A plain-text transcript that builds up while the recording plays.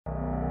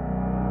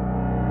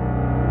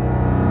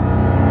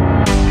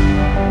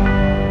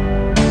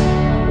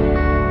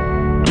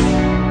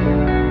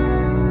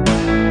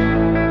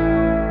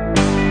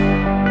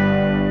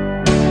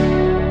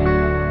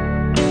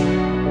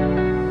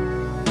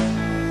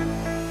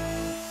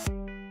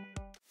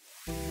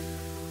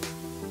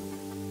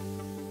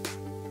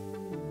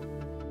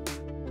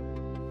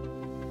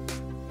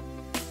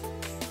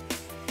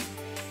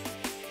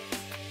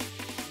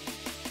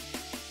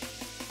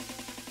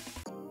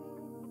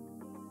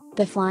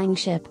The Flying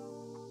Ship.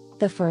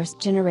 The first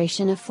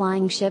generation of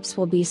flying ships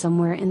will be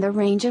somewhere in the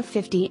range of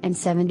 50 and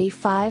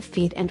 75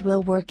 feet and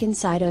will work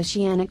inside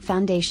oceanic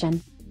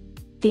foundation.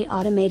 The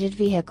automated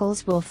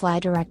vehicles will fly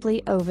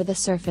directly over the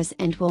surface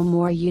and will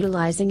more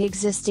utilizing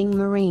existing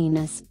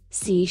marinas,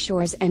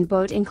 seashores and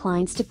boat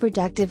inclines to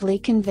productively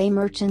convey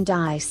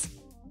merchandise.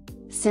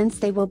 Since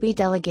they will be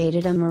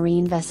delegated a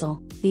marine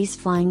vessel, these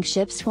flying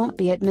ships won't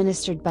be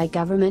administered by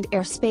government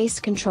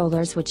airspace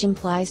controllers, which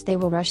implies they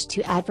will rush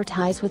to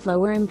advertise with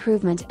lower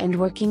improvement and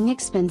working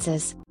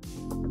expenses.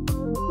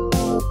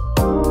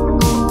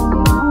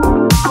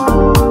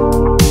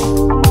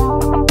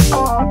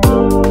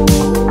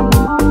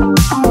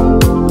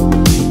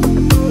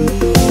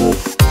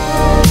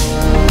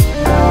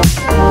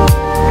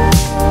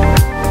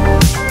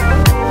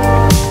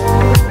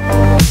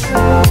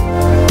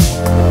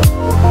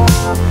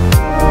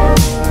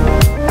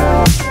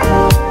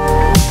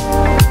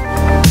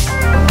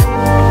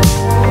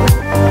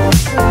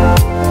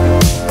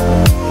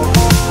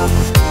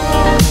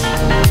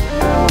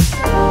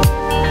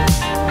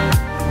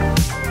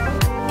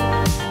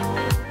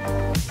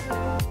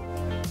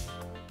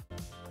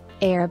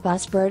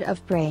 Airbus Bird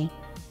of Prey.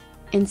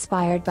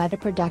 Inspired by the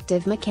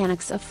productive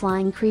mechanics of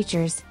flying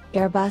creatures,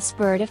 Airbus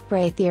Bird of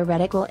Prey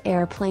theoretical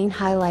airplane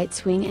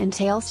highlights wing and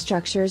tail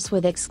structures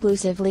with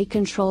exclusively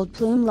controlled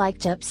plume-like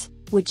tips,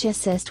 which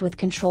assist with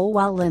control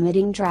while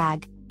limiting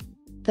drag.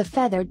 The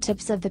feathered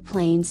tips of the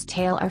plane's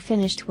tail are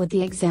finished with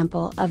the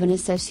example of an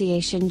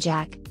association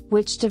jack,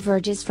 which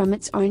diverges from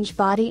its orange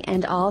body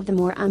and all the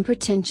more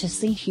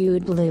unpretentiously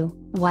hued blue,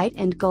 white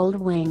and gold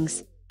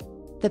wings.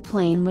 The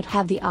plane would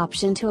have the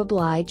option to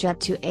oblige up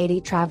to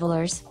 80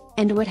 travelers,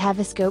 and would have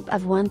a scope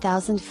of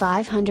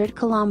 1,500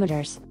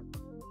 kilometers.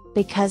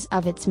 Because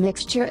of its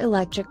mixture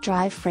electric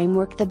drive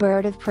framework, the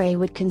Bird of Prey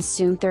would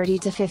consume 30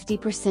 to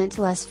 50%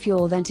 less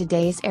fuel than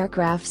today's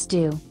aircrafts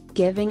do,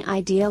 giving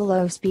ideal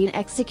low-speed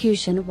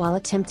execution while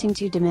attempting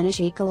to diminish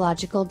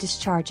ecological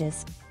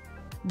discharges.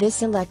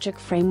 This electric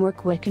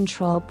framework would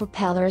control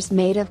propellers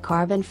made of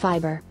carbon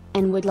fiber,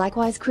 and would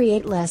likewise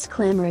create less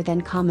clamor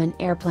than common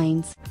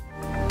airplanes.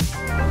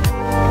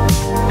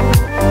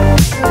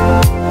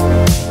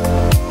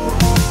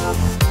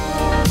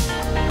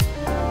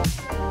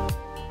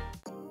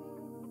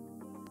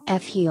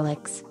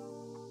 F-Helix.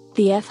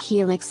 The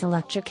F-Helix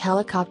electric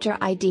helicopter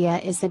idea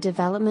is the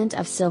development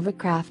of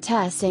Silvercraft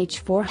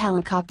SH-4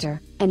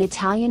 helicopter, an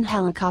Italian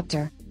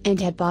helicopter,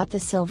 and had bought the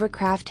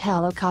Silvercraft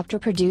helicopter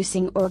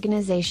producing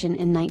organization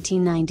in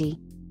 1990.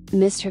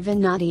 Mr.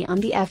 Venati on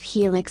the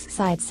F-Helix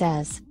side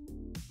says,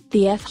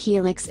 "The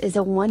F-Helix is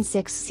a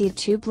 1/6-seat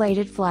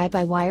two-bladed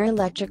fly-by-wire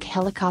electric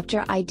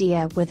helicopter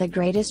idea with a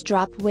greatest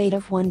drop weight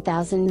of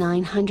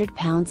 1,900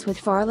 pounds with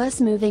far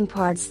less moving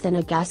parts than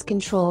a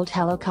gas-controlled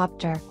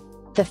helicopter.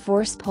 The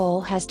force pole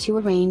has two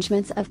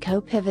arrangements of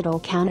co-pivotal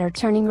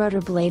counter-turning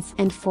rotor blades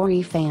and 4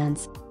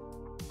 E-fans.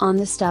 On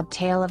the stub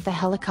tail of the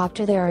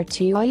helicopter there are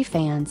 2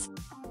 E-fans.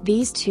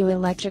 These 2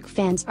 electric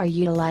fans are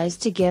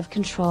utilized to give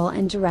control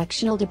and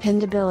directional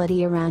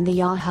dependability around the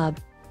yaw hub.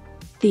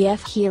 The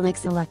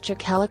F-Helix electric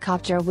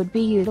helicopter would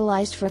be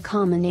utilized for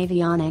common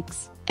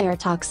avionics, air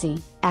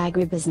taxi,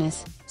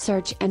 agribusiness,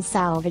 search and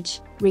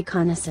salvage,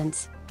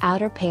 reconnaissance,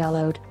 outer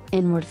payload,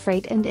 inward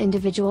freight and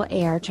individual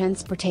air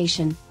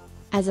transportation.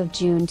 As of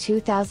June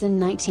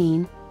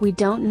 2019, we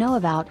don't know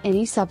about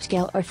any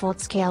subscale or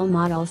full-scale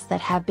models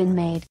that have been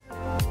made."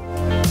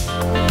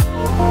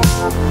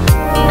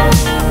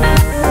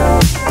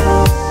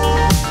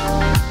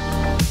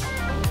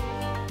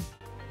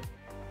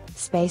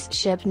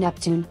 Spaceship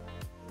Neptune.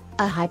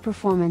 A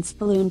high-performance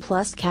balloon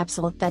plus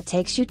capsule that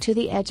takes you to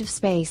the edge of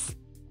space.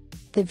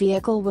 The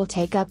vehicle will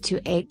take up to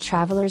 8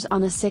 travelers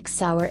on a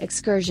 6-hour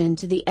excursion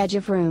to the edge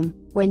of room,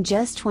 when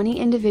just 20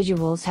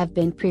 individuals have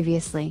been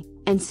previously,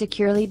 and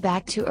securely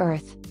back to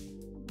Earth.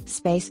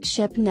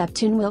 Spaceship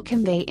Neptune will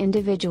convey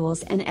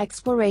individuals and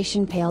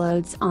exploration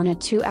payloads on a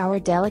 2-hour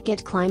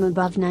delicate climb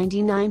above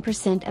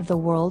 99% of the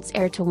world's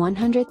air to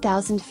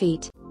 100,000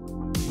 feet.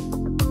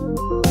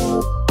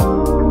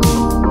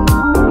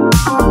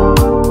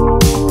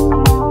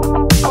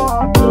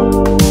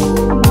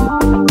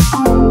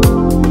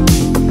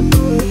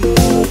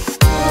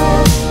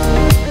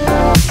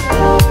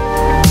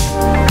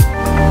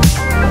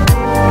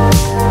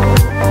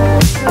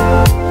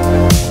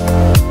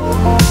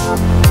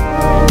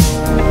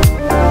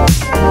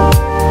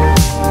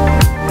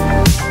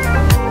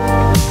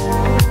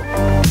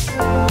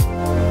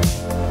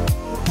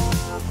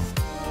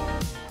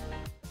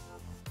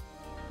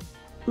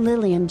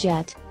 Lilium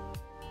Jet.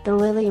 The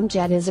Lilium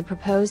Jet is a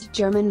proposed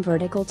German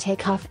vertical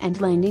takeoff and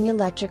landing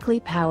electrically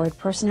powered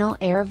personal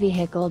air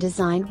vehicle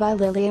designed by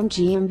Lilium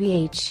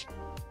GmbH.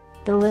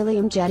 The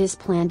Lilium Jet is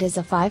planned as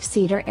a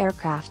 5-seater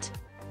aircraft.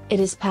 It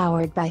is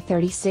powered by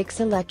 36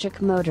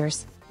 electric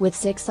motors, with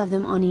 6 of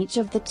them on each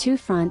of the 2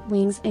 front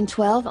wings and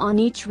 12 on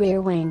each rear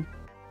wing.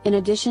 In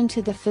addition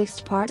to the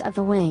fixed part of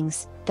the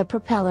wings, the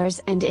propellers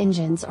and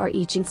engines are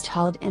each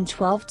installed in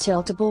 12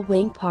 tiltable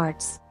wing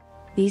parts.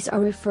 These are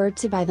referred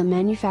to by the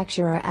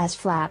manufacturer as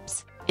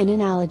flaps, in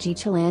analogy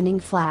to landing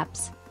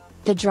flaps.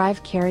 The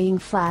drive-carrying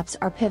flaps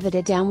are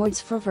pivoted downwards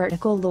for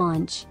vertical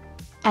launch.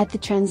 At the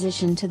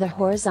transition to the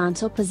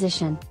horizontal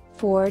position,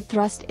 forward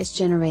thrust is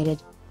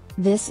generated.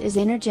 This is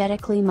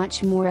energetically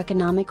much more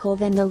economical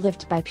than the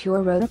lift by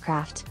pure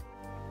rotorcraft.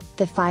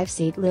 The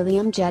 5-seat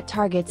Lilium Jet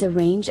targets a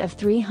range of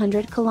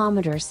 300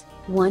 kilometers,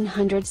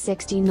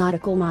 160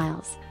 nautical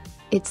miles.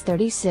 Its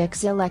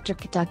 36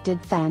 electric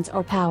ducted fans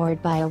are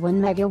powered by a 1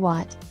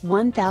 megawatt,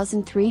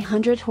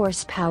 1,300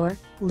 horsepower,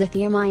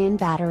 lithium-ion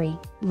battery.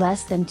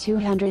 Less than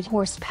 200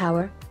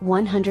 horsepower,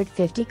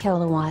 150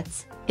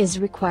 kilowatts, is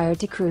required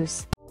to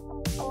cruise.